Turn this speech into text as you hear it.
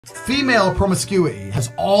Female promiscuity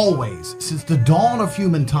has always, since the dawn of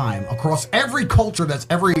human time, across every culture that's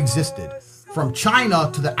ever existed, from China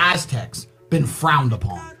to the Aztecs, been frowned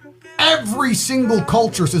upon. Every single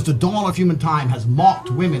culture since the dawn of human time has mocked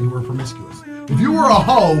women who were promiscuous. If you were a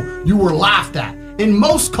hoe, you were laughed at. In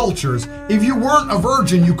most cultures, if you weren't a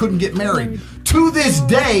virgin, you couldn't get married. To this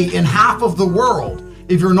day, in half of the world,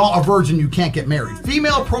 if you're not a virgin, you can't get married.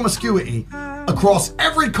 Female promiscuity across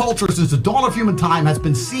every culture since the dawn of human time has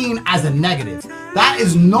been seen as a negative. That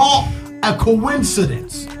is not a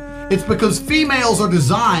coincidence. It's because females are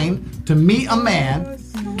designed to meet a man,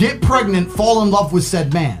 get pregnant, fall in love with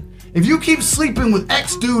said man. If you keep sleeping with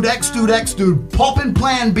X dude, popping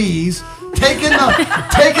Plan Bs, taking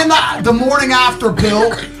the morning after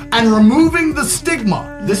pill, and removing the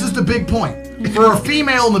stigma, this is the big point. For a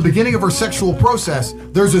female in the beginning of her sexual process,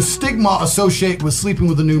 there's a stigma associated with sleeping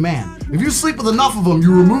with a new man. If you sleep with enough of them,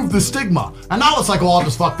 you remove the stigma. And now it's like, oh, I'll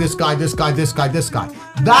just fuck this guy, this guy, this guy, this guy.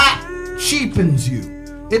 That cheapens you.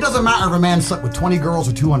 It doesn't matter if a man slept with 20 girls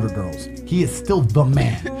or 200 girls. He is still the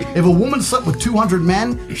man. If a woman slept with 200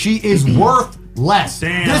 men, she is worth less.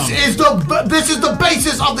 Damn. This is the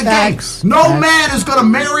basis of the game. No man is gonna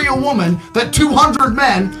marry a woman that 200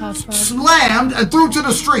 men slammed and threw to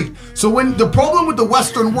the street. So when the problem with the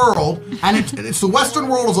Western world, and it's the Western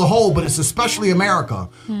world as a whole, but it's especially America,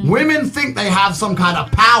 women think they have some kind of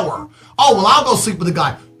power. Oh, well, I'll go sleep with a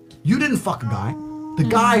guy. You didn't fuck a guy. The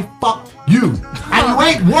guy fucked you. And you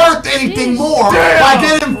ain't worth anything more by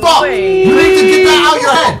getting fucked. You need to get that out of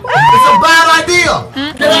your head. It's a bad idea.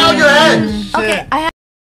 Get out of your head. Okay,